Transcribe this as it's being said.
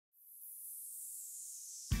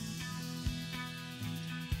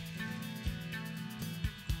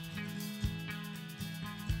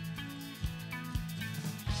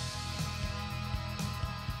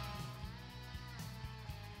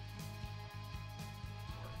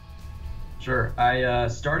Sure. I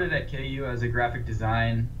started at KU as a graphic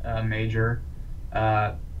design major.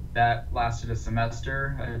 Uh, that lasted a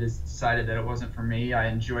semester. I just decided that it wasn't for me. I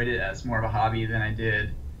enjoyed it as more of a hobby than I did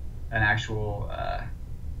an actual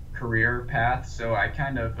career path. So I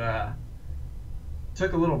kind of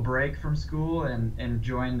took a little break from school and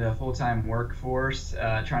joined a full-time workforce,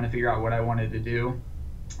 trying to figure out what I wanted to do.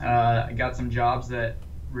 I got some jobs that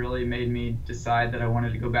really made me decide that I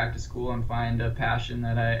wanted to go back to school and find a passion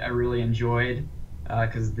that I really enjoyed.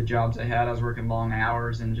 Because the jobs I had, I was working long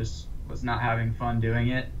hours and just was not having fun doing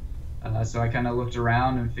it. So I kind of looked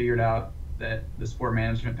around and figured out that the sport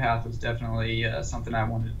management path was definitely something I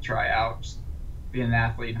wanted to try out. Just being an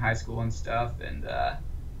athlete in high school and stuff, and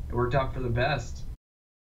it worked out for the best.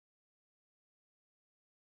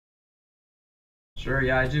 Sure,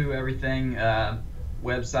 yeah, I do everything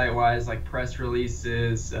website wise, like press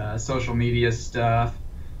releases, social media stuff,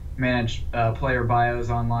 manage player bios,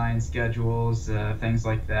 online schedules, things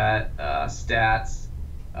like that, stats.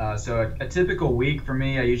 So a typical week for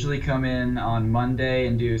me, I usually come in on Monday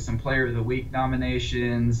and do some player of the week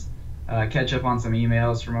nominations, catch up on some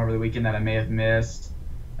emails from over the weekend that I may have missed.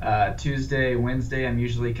 Tuesday, Wednesday, I'm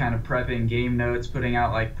usually kind of prepping game notes, putting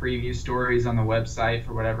out like preview stories on the website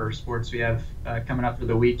for whatever sports we have coming up for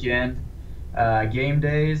the weekend. Game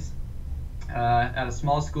days at a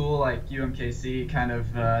small school like UMKC, kind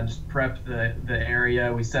of just prep the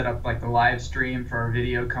area. We set up like the live stream for our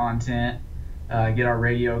video content, get our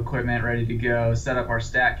radio equipment ready to go, set up our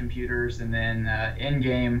stat computers, and then in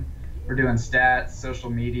game, we're doing stats, social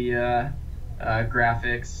media,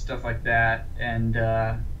 graphics, stuff like that. And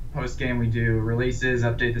post game, we do releases,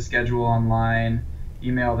 update the schedule online,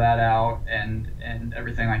 email that out, and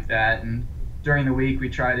everything like that. And during the week, we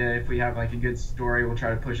try to, if we have like a good story, we'll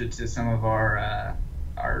try to push it to some of our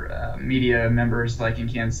media members, like in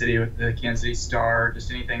Kansas City with the Kansas City Star,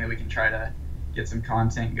 just anything that we can try to get some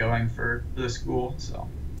content going for the school. So.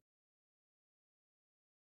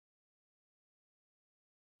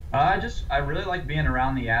 I really like being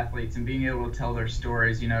around the athletes and being able to tell their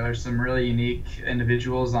stories. You know, there's some really unique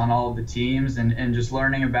individuals on all of the teams, and just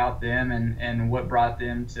learning about them and what brought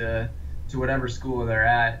them to whatever school they're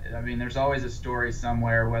at. I mean, there's always a story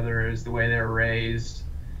somewhere, whether it's the way they were raised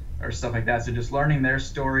or stuff like that. So just learning their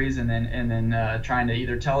stories and then trying to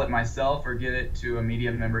either tell it myself or get it to a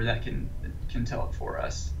media member that can tell it for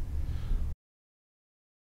us.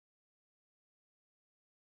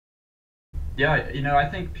 Yeah, you know, I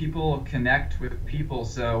think people connect with people,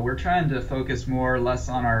 so we're trying to focus more or less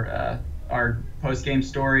on our post game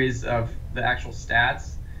stories of the actual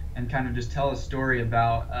stats, and kind of just tell a story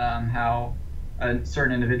about how a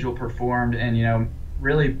certain individual performed. And you know,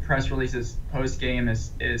 really, press releases post game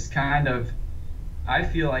is kind of, I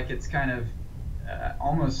feel like it's kind of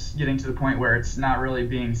almost getting to the point where it's not really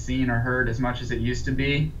being seen or heard as much as it used to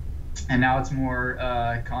be. And now it's more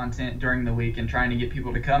content during the week and trying to get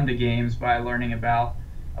people to come to games by learning about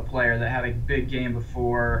a player that had a big game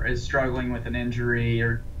before, is struggling with an injury,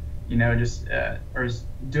 or you know, just or is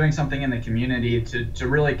doing something in the community to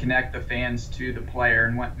really connect the fans to the player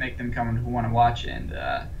and make them come and want to watch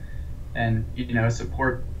and you know,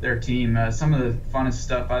 support their team. Some of the funnest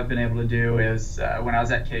stuff I've been able to do is when I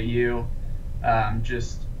was at KU,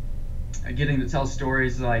 just getting to tell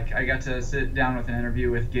stories. Like I got to sit down with an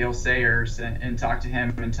interview with Gale Sayers and talk to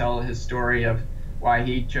him and tell his story of why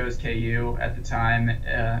he chose KU at the time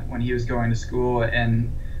when he was going to school,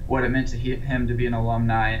 and what it meant to him to be an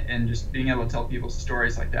alumni. And just being able to tell people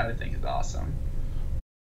stories like that, I think, is awesome.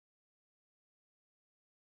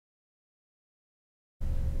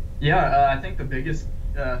 Yeah, I think the biggest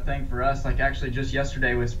thing for us, like actually just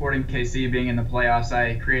yesterday with Sporting KC being in the playoffs,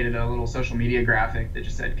 I created a little social media graphic that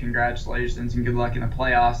just said congratulations and good luck in the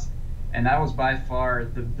playoffs. And that was by far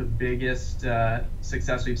the biggest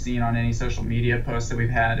success we've seen on any social media post that we've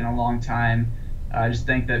had in a long time. I just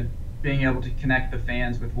think that being able to connect the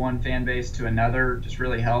fans with one fan base to another just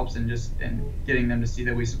really helps, and getting them to see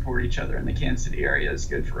that we support each other in the Kansas City area is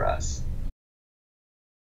good for us.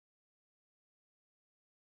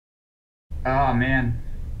 Oh man,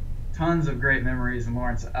 tons of great memories in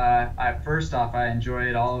Lawrence. I first off, I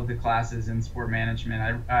enjoyed all of the classes in sport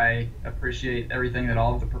management. I appreciate everything that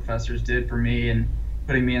all of the professors did for me and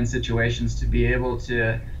putting me in situations to be able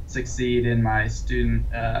to succeed in my student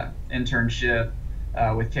internship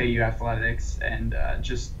with KU athletics, and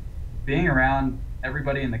just being around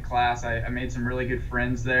everybody in the class. I made some really good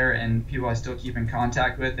friends there and people I still keep in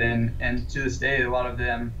contact with, and to this day, a lot of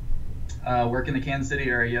them work in the Kansas City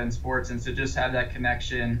area in sports, and to just have that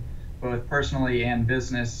connection, both personally and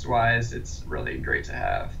business wise, it's really great to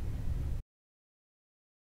have.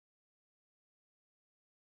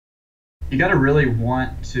 You got to really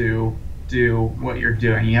want to do what you're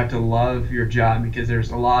doing. You have to love your job because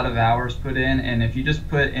there's a lot of hours put in, and if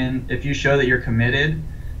you show that you're committed,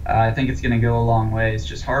 I think it's going to go a long way. It's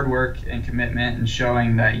just hard work and commitment and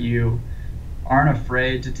showing that you aren't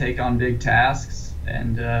afraid to take on big tasks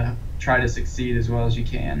and try to succeed as well as you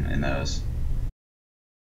can in those.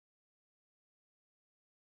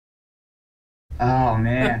 Oh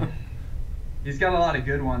man, he's got a lot of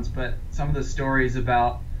good ones, but some of the stories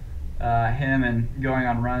about him and going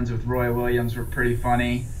on runs with Roy Williams were pretty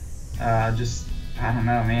funny. Just I don't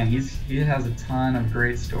know, man. He has a ton of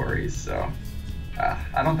great stories, so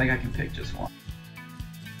I don't think I can pick just one.